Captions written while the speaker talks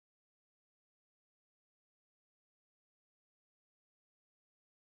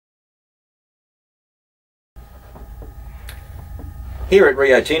Here at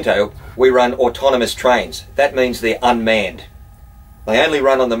Rio Tinto, we run autonomous trains. That means they're unmanned. They only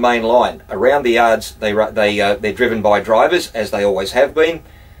run on the main line. Around the yards, they're driven by drivers, as they always have been.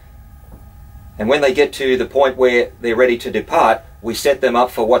 And when they get to the point where they're ready to depart, we set them up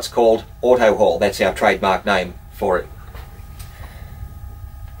for what's called AutoHaul. That's our trademark name for it.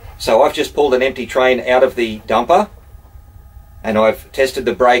 So I've just pulled an empty train out of the dumper, and I've tested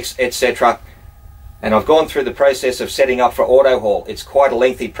the brakes, etc. And I've gone through the process of setting up for AutoHaul. It's quite a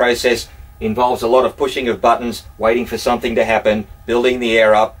lengthy process, involves a lot of pushing of buttons, waiting for something to happen, building the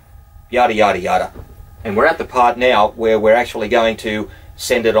air up, yada yada yada. And we're at the part now where we're actually going to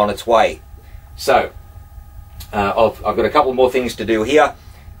send it on its way. So I've got a couple more things to do here,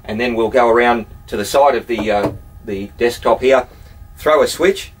 and then we'll go around to the side of the desktop here, throw a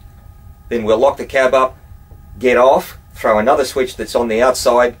switch, then we'll lock the cab up, get off, throw another switch that's on the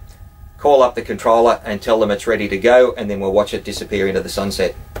outside, call up the controller and tell them it's ready to go, and then we'll watch it disappear into the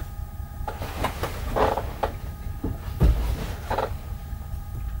sunset.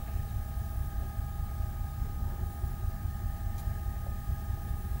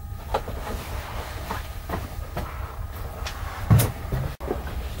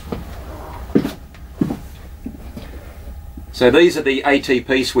 So these are the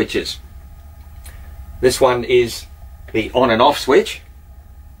ATP switches. This one is the on and off switch,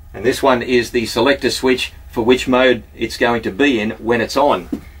 and this one is the selector switch for which mode it's going to be in when it's on.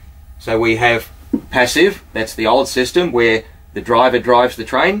 So we have passive, that's the old system where the driver drives the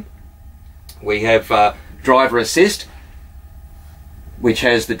train. We have driver assist, which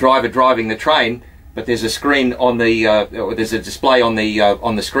has the driver driving the train, but there's a screen on the there's a display on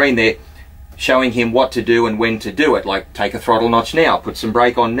the screen there showing him what to do and when to do it, like take a throttle notch now, put some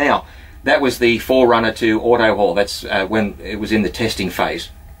brake on now. That was the forerunner to AutoHaul. That's when it was in the testing phase.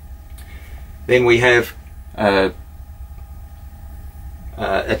 Then we have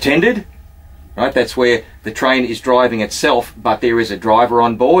attended, right? That's where the train is driving itself, but there is a driver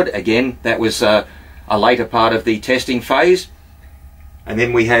on board. Again, that was a later part of the testing phase. And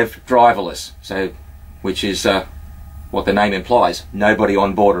then we have driverless, so which is what the name implies, nobody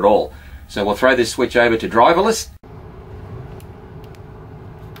on board at all. So we'll throw this switch over to driverless.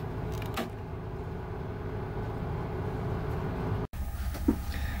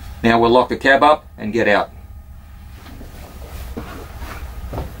 Now we'll lock the cab up and get out.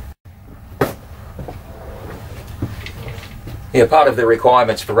 Yeah, part of the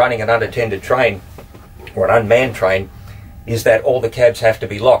requirements for running an unattended train or an unmanned train is that all the cabs have to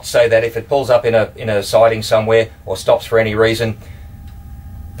be locked, so that if it pulls up in a siding somewhere or stops for any reason,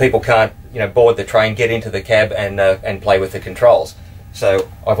 people can't, board the train, get into the cab and play with the controls. So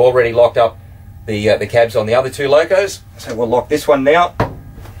I've already locked up the cabs on the other two locos. So we'll lock this one now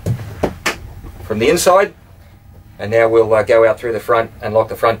from the inside, and now we'll go out through the front and lock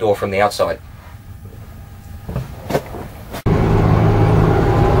the front door from the outside.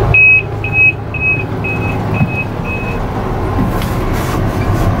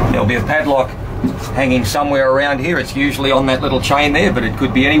 There'll be a padlock hanging somewhere around here. It's usually on that little chain there, but it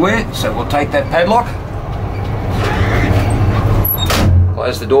could be anywhere, so we'll take that padlock,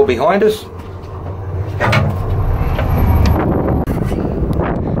 close the door behind us.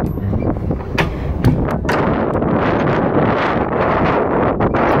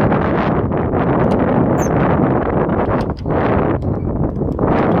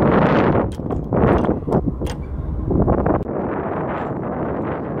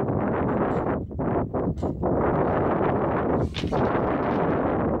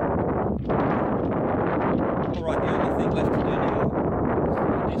 Alright, the only thing left to do now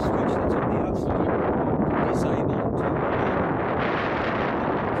is this switch that's on the outside, disable it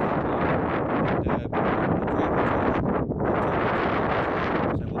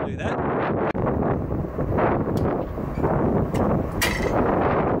so we'll do that.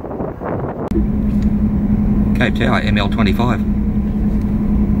 Cape Tower ML25.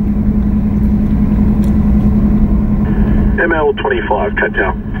 ML25, Cape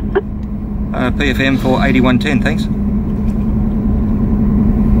Tower. PFM for 8110, thanks.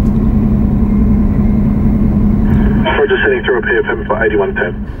 We're just sending through a PFM for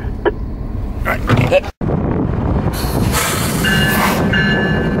 8110. Right, that.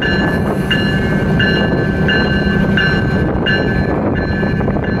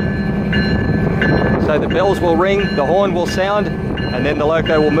 So the bells will ring, the horn will sound, and then the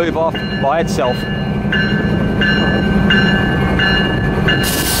loco will move off by itself.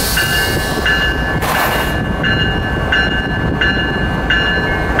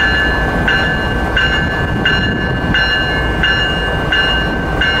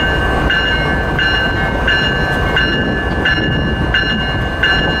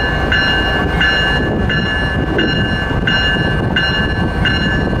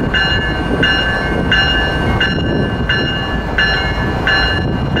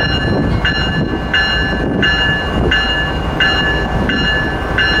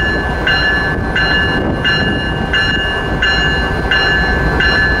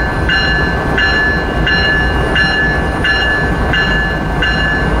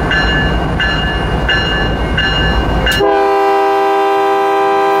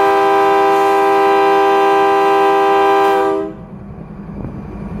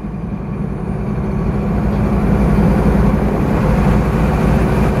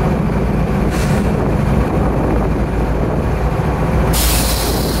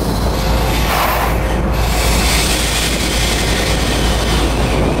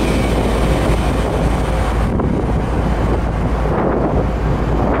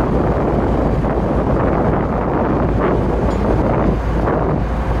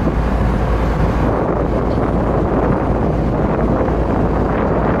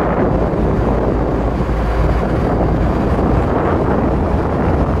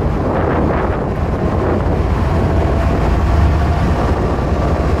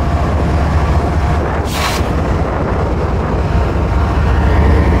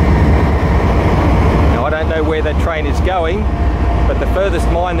 that train is going, but the furthest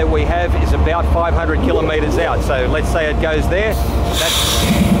mine that we have is about 500 kilometres out. So let's say it goes there,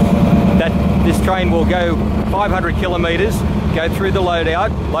 this train will go 500 kilometres, go through the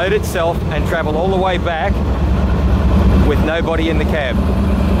loadout, load itself and travel all the way back with nobody in the cab.